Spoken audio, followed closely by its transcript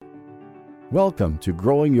Welcome to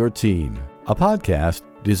Growing Your Team, a podcast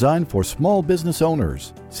designed for small business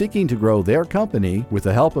owners seeking to grow their company with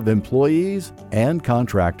the help of employees and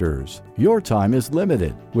contractors. Your time is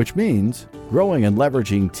limited, which means growing and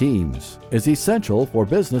leveraging teams is essential for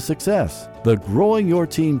business success. The Growing Your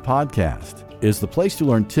Team podcast is the place to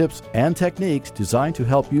learn tips and techniques designed to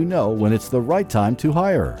help you know when it's the right time to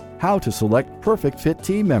hire, how to select perfect fit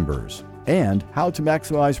team members, and how to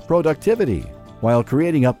maximize productivity while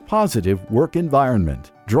creating a positive work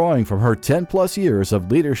environment. Drawing from her 10-plus years of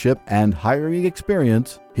leadership and hiring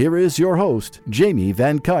experience, here is your host, Jamie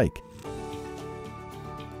Van Kuyk.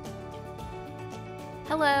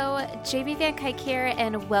 Hello, Jamie Van Kuyk here,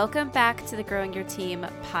 and welcome back to the Growing Your Team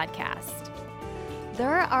podcast. There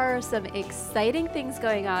are some exciting things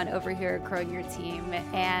going on over here at Growing Your Team,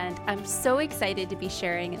 and I'm so excited to be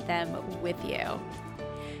sharing them with you.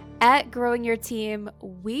 At Growing Your Team,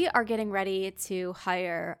 we are getting ready to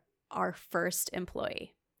hire our first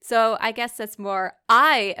employee. So I guess that's more,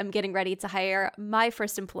 I am getting ready to hire my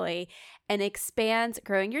first employee and expand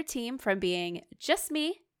Growing Your Team from being just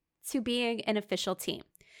me to being an official team.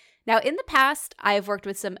 Now, in the past, I've worked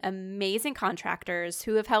with some amazing contractors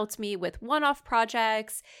who have helped me with one-off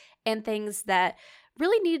projects and things that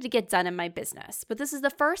really needed to get done in my business. But this is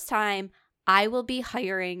the first time I will be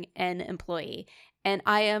hiring an employee. And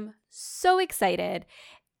I am so excited,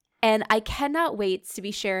 and I cannot wait to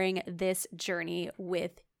be sharing this journey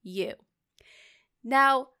with you.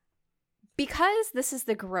 Now, because this is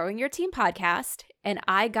the Growing Your Team podcast, and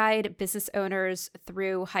I guide business owners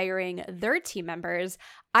through hiring their team members,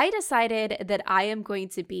 I decided that I am going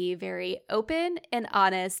to be very open and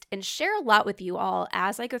honest and share a lot with you all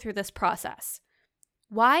as I go through this process.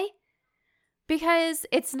 Why? Because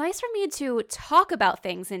it's nice for me to talk about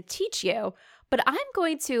things and teach you, but I'm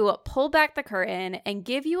going to pull back the curtain and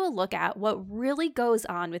give you a look at what really goes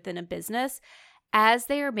on within a business as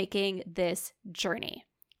they are making this journey.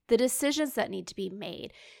 The decisions that need to be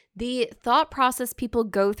made, the thought process people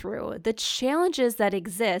go through, the challenges that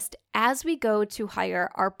exist as we go to hire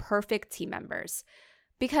our perfect team members.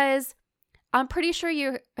 Because I'm pretty sure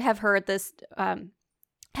you have heard this,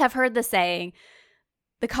 the saying,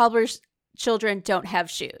 the cobbler's children don't have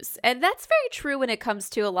shoes. And that's very true when it comes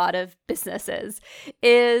to a lot of businesses,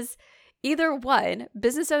 is either one,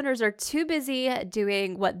 business owners are too busy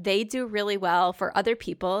doing what they do really well for other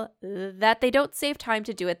people that they don't save time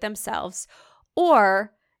to do it themselves.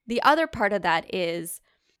 Or the other part of that is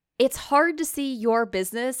it's hard to see your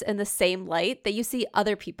business in the same light that you see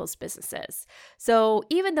other people's businesses. So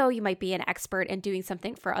even though you might be an expert in doing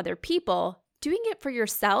something for other people, doing it for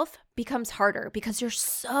yourself becomes harder because you're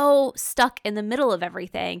so stuck in the middle of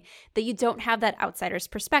everything that you don't have that outsider's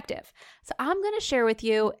perspective. So I'm going to share with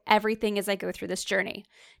you everything as I go through this journey.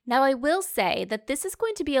 Now, I will say that this is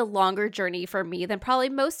going to be a longer journey for me than probably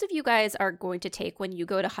most of you guys are going to take when you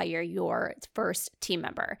go to hire your first team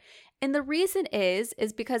member. And the reason is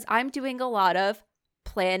because I'm doing a lot of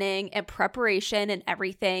planning and preparation and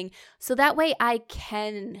everything, so that way I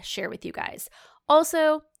can share with you guys.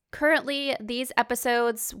 Also, currently, these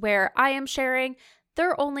episodes where I am sharing,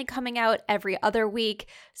 they're only coming out every other week,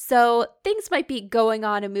 so things might be going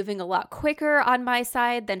on and moving a lot quicker on my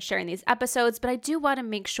side than sharing these episodes, but I do want to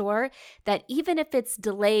make sure that even if it's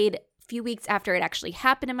delayed a few weeks after it actually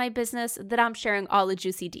happened in my business, that I'm sharing all the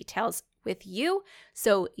juicy details with you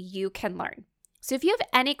so you can learn. So if you have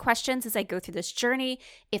any questions as I go through this journey,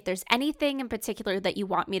 if there's anything in particular that you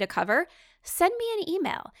want me to cover, send me an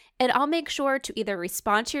email and I'll make sure to either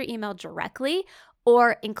respond to your email directly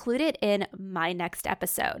or include it in my next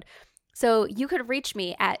episode. So you could reach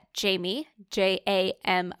me at Jamie, Jamie,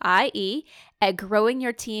 at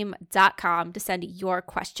growingyourteam.com to send your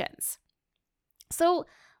questions. So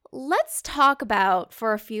let's talk about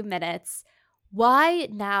for a few minutes why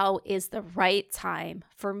now is the right time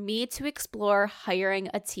for me to explore hiring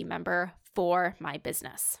a team member for my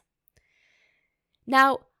business.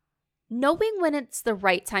 Now, knowing when it's the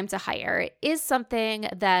right time to hire is something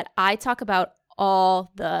that I talk about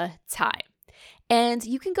all the time. And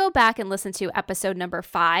you can go back and listen to episode number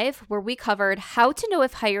 5, where we covered how to know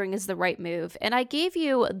if hiring is the right move. And I gave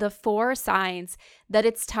you the 4 signs that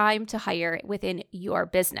it's time to hire within your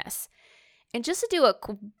business. And just to do a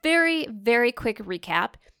very, very quick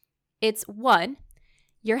recap, it's 1,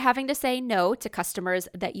 you're having to say no to customers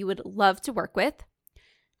that you would love to work with.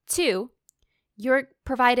 2, you're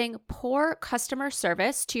providing poor customer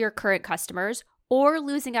service to your current customers or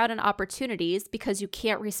losing out on opportunities because you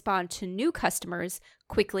can't respond to new customers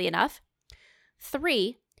quickly enough.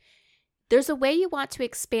 3, there's a way you want to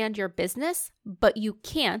expand your business, but you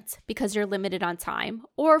can't because you're limited on time.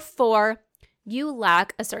 Or 4, you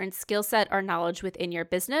lack a certain skill set or knowledge within your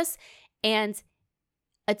business, and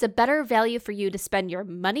it's a better value for you to spend your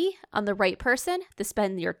money on the right person, to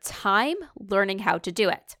spend your time learning how to do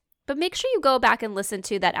it. But make sure you go back and listen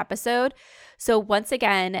to that episode. So once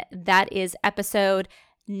again, that is episode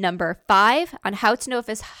number 5 on how to know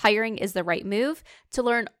if hiring is the right move, to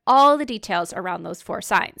learn all the details around those 4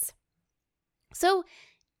 signs. So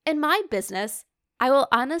in my business, I will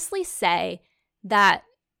honestly say that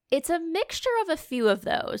it's a mixture of a few of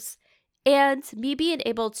those, and me being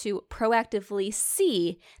able to proactively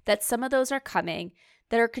see that some of those are coming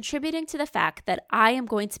that are contributing to the fact that I am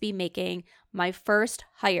going to be making my first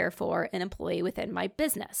hire for an employee within my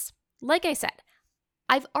business. Like I said,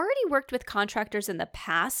 I've already worked with contractors in the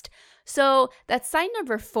past, so that's sign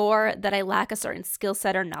number 4, that I lack a certain skill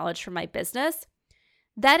set or knowledge for my business.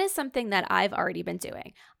 That is something that I've already been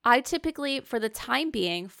doing. I typically, for the time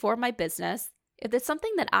being, for my business, if it's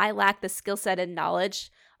something that I lack the skill set and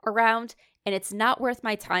knowledge around and it's not worth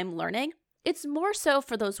my time learning, it's more so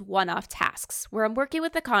for those one-off tasks where I'm working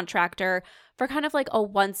with a contractor for kind of like a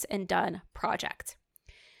once and done project.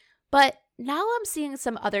 But now I'm seeing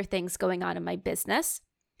some other things going on in my business,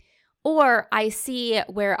 or I see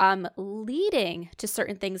where I'm leading to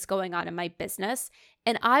certain things going on in my business,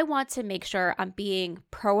 and I want to make sure I'm being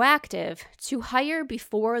proactive to hire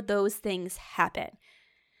before those things happen.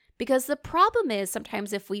 Because the problem is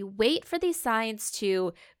sometimes if we wait for these signs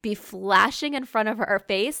to be flashing in front of our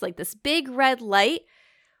face, like this big red light,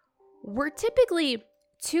 we're typically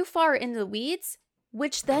too far in the weeds,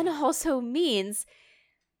 which then also means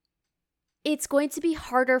it's going to be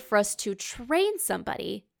harder for us to train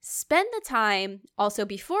somebody, spend the time also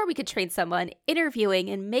before we could train someone interviewing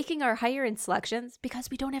and making our hiring selections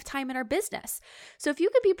because we don't have time in our business. So if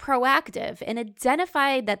you could be proactive and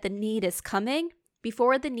identify that the need is coming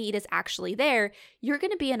before the need is actually there, you're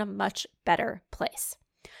going to be in a much better place.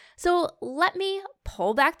 So let me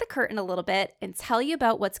pull back the curtain a little bit and tell you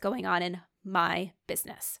about what's going on in my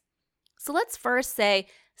business. So let's first say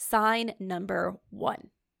sign number 1,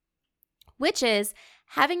 which is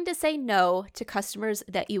having to say no to customers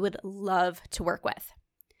that you would love to work with.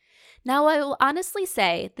 Now, I will honestly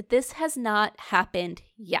say that this has not happened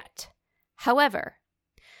yet. However,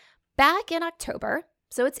 back in October,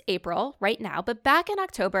 so it's April right now, but back in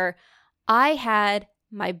October, I had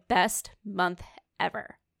my best month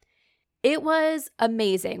ever. It was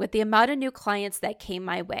amazing with the amount of new clients that came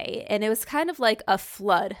my way, and it was kind of like a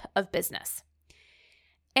flood of business.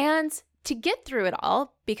 And to get through it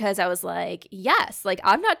all, because I was like, yes, like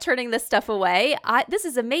I'm not turning this stuff away. This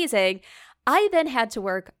is amazing. I then had to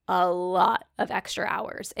work a lot of extra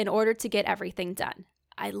hours in order to get everything done.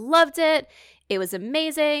 I loved it. It was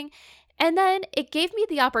amazing. And then it gave me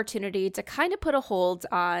the opportunity to kind of put a hold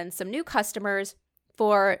on some new customers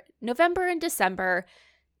for November and December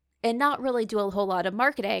and not really do a whole lot of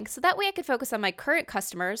marketing. So that way I could focus on my current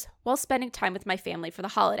customers while spending time with my family for the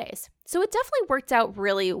holidays. So it definitely worked out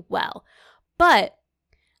really well. But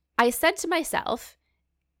I said to myself,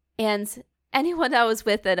 and anyone that was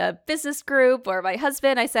with in a business group or my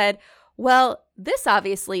husband, I said, well, this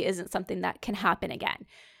obviously isn't something that can happen again.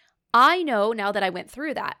 I know now that I went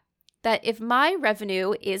through that if my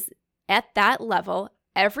revenue is at that level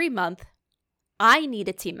every month, I need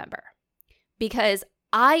a team member because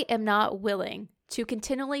I am not willing to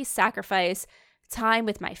continually sacrifice time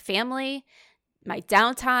with my family, my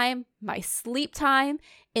downtime, my sleep time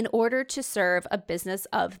in order to serve a business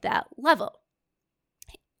of that level.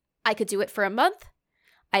 I could do it for a month.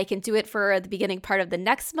 I can do it for the beginning part of the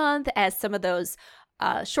next month as some of those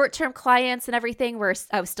short-term clients and everything where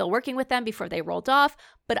I was still working with them before they rolled off,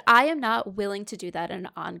 but I am not willing to do that on an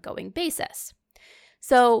ongoing basis.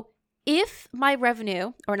 So if my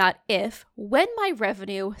revenue, or not if, when my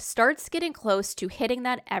revenue starts getting close to hitting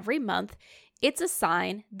that every month, it's a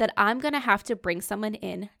sign that I'm going to have to bring someone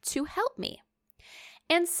in to help me.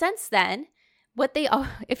 And since then,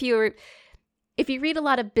 if you read a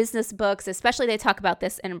lot of business books, especially they talk about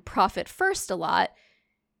this in Profit First a lot,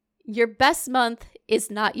 your best month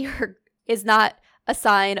is not a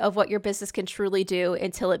sign of what your business can truly do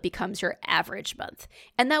until it becomes your average month.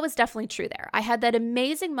 And that was definitely true there. I had that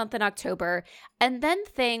amazing month in October, and then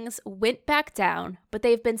things went back down, but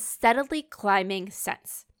they've been steadily climbing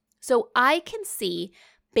since. So I can see,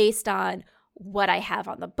 based on what I have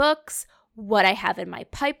on the books, what I have in my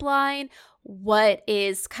pipeline, what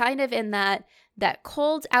is kind of in that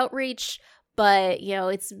cold outreach, but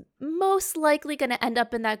it's most likely going to end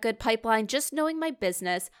up in that good pipeline. Just knowing my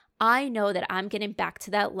business, I know that I'm getting back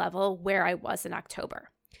to that level where I was in October.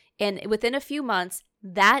 And within a few months,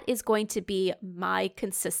 that is going to be my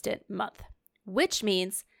consistent month, which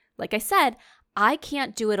means Like I said, I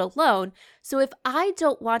can't do it alone. So if I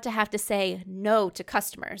don't want to have to say no to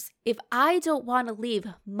customers, if I don't want to leave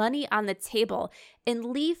money on the table and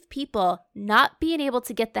leave people not being able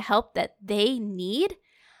to get the help that they need,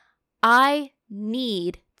 I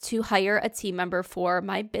need to hire a team member for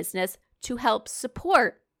my business to help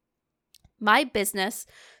support my business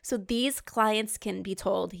so these clients can be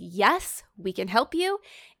told, yes, we can help you,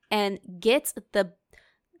 and get the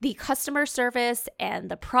customer service and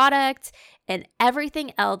the product and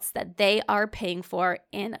everything else that they are paying for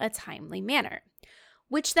in a timely manner.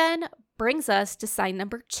 Which then brings us to sign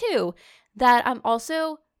number 2, that I'm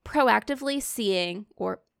also proactively seeing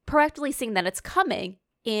that it's coming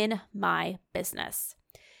in my business.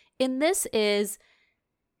 And this is,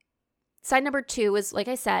 sign number 2 is, like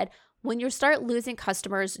I said, when you start losing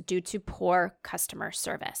customers due to poor customer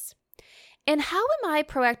service. And how am I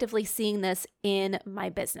proactively seeing this in my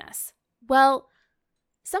business? Well,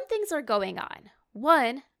 some things are going on.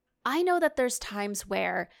 One, I know that there's times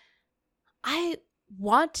where I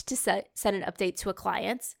want to send an update to a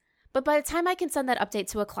client, but by the time I can send that update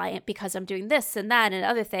to a client, because I'm doing this and that and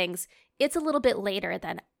other things, it's a little bit later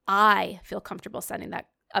than I feel comfortable sending that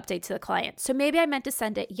update to the client. So maybe I meant to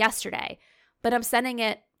send it yesterday, but I'm sending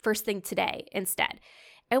it first thing today instead.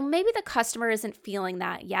 And maybe the customer isn't feeling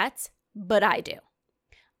that yet, but I do.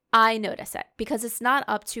 I notice it because it's not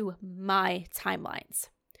up to my timelines.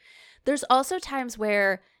 There's also times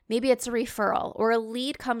where maybe it's a referral or a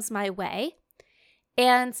lead comes my way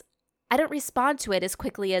and I don't respond to it as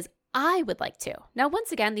quickly as I would like to. Now,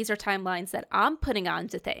 once again, these are timelines that I'm putting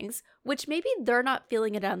onto things, which maybe they're not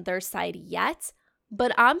feeling it on their side yet,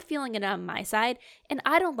 but I'm feeling it on my side, and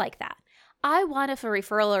I don't like that. I want, if a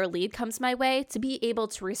referral or lead comes my way, to be able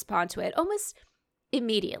to respond to it almost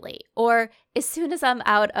immediately or as soon as I'm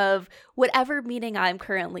out of whatever meeting I'm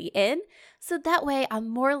currently in. So that way I'm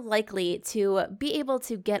more likely to be able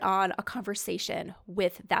to get on a conversation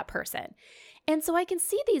with that person. And so I can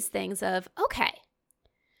see these things of, okay,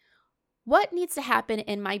 what needs to happen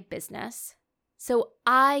in my business so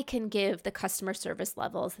I can give the customer service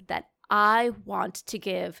levels that I want to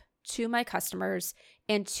give to my customers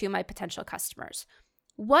and to my potential customers?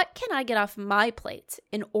 What can I get off my plate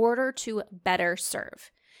in order to better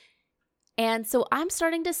serve? And so I'm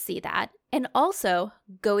starting to see that. And also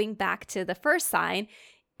going back to the first sign,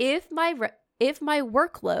 if my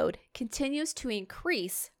workload continues to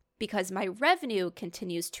increase because my revenue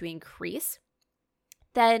continues to increase,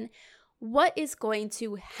 then what is going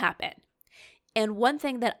to happen? And one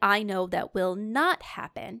thing that I know that will not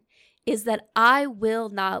happen is that I will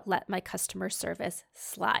not let my customer service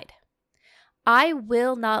slide. I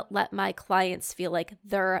will not let my clients feel like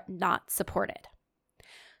they're not supported.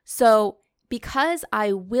 So because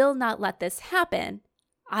I will not let this happen,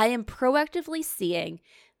 I am proactively seeing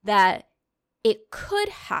that it could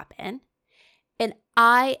happen, and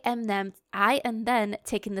I am then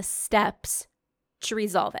taking the steps to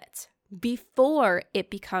resolve it before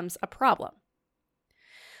it becomes a problem.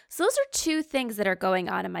 So those are 2 things that are going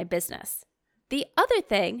on in my business. The other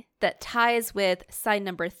thing that ties with sign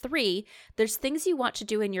number 3, there's things you want to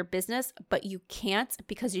do in your business, but you can't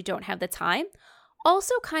because you don't have the time,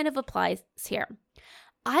 also kind of applies here.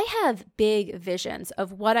 I have big visions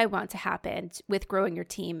of what I want to happen with growing your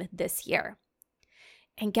team this year.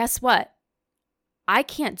 And guess what? I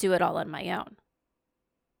can't do it all on my own.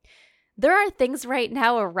 There are things right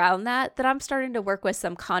now around that I'm starting to work with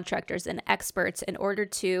some contractors and experts in order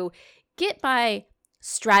to get my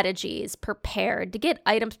strategies prepared, to get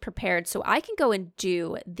items prepared so I can go and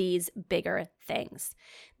do these bigger things,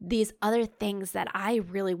 these other things that I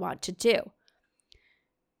really want to do.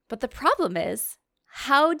 But the problem is,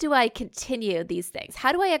 how do I continue these things?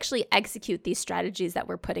 How do I actually execute these strategies that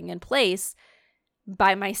we're putting in place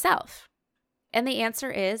by myself? And the answer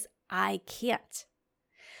is, I can't.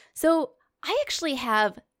 So I actually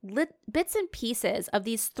have bits and pieces of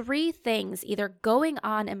these 3 things either going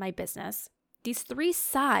on in my business, these 3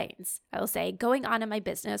 signs, I will say, going on in my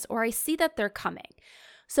business, or I see that they're coming.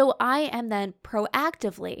 So I am then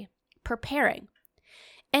proactively preparing.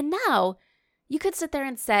 And now you could sit there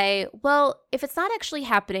and say, well, if it's not actually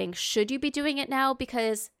happening, should you be doing it now?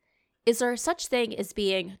 Because is there such thing as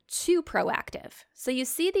being too proactive? So you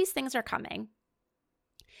see these things are coming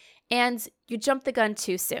and you jump the gun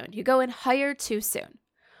too soon. You go and hire too soon.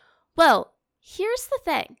 Well, here's the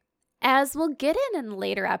thing. As we'll get in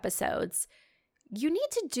later episodes, you need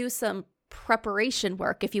to do some preparation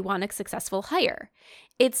work if you want a successful hire.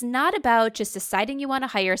 It's not about just deciding you want to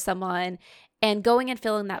hire someone and going and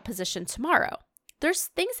filling that position tomorrow. There's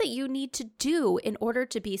things that you need to do in order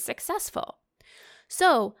to be successful.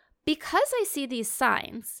 So because I see these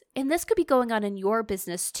signs, and this could be going on in your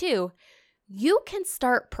business too, you can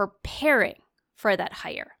start preparing for that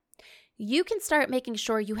hire. You can start making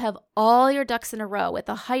sure you have all your ducks in a row with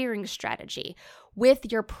a hiring strategy,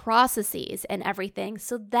 with your processes and everything.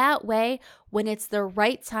 So that way, when it's the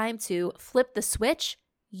right time to flip the switch,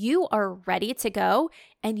 you are ready to go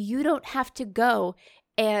and you don't have to go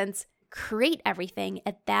and create everything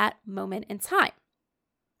at that moment in time.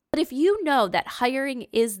 But if you know that hiring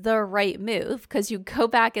is the right move, because you go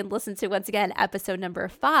back and listen to, once again, episode number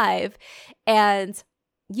 5, and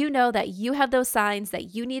you know that you have those signs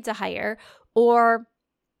that you need to hire, or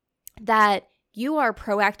that you are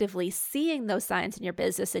proactively seeing those signs in your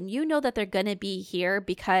business and you know that they're going to be here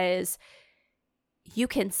because you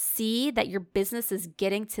can see that your business is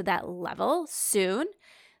getting to that level soon,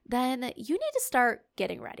 then you need to start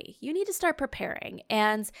getting ready. You need to start preparing.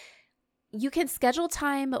 And you can schedule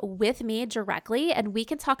time with me directly and we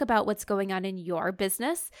can talk about what's going on in your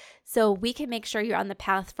business so we can make sure you're on the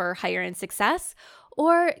path for hire and success,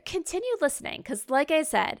 or continue listening because, like I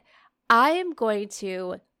said, I am going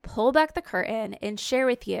to pull back the curtain and share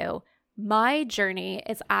with you my journey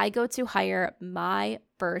as I go to hire my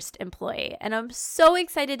first employee. And I'm so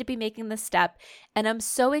excited to be making this step, and I'm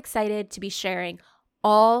so excited to be sharing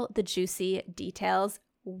all the juicy details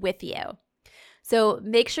with you. So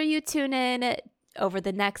make sure you tune in over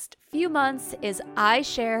the next few months as I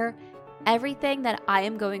share everything that I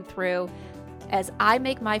am going through as I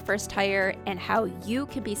make my first hire and how you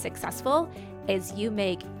can be successful as you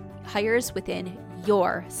make hires within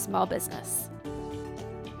your small business.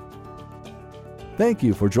 Thank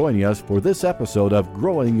you for joining us for this episode of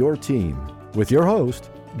Growing Your Team with your host,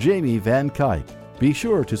 Jamie Van Kuyk. Be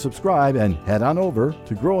sure to subscribe and head on over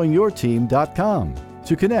to growingyourteam.com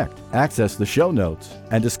to connect, access the show notes,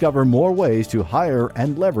 and discover more ways to hire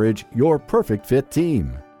and leverage your perfect fit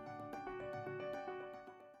team.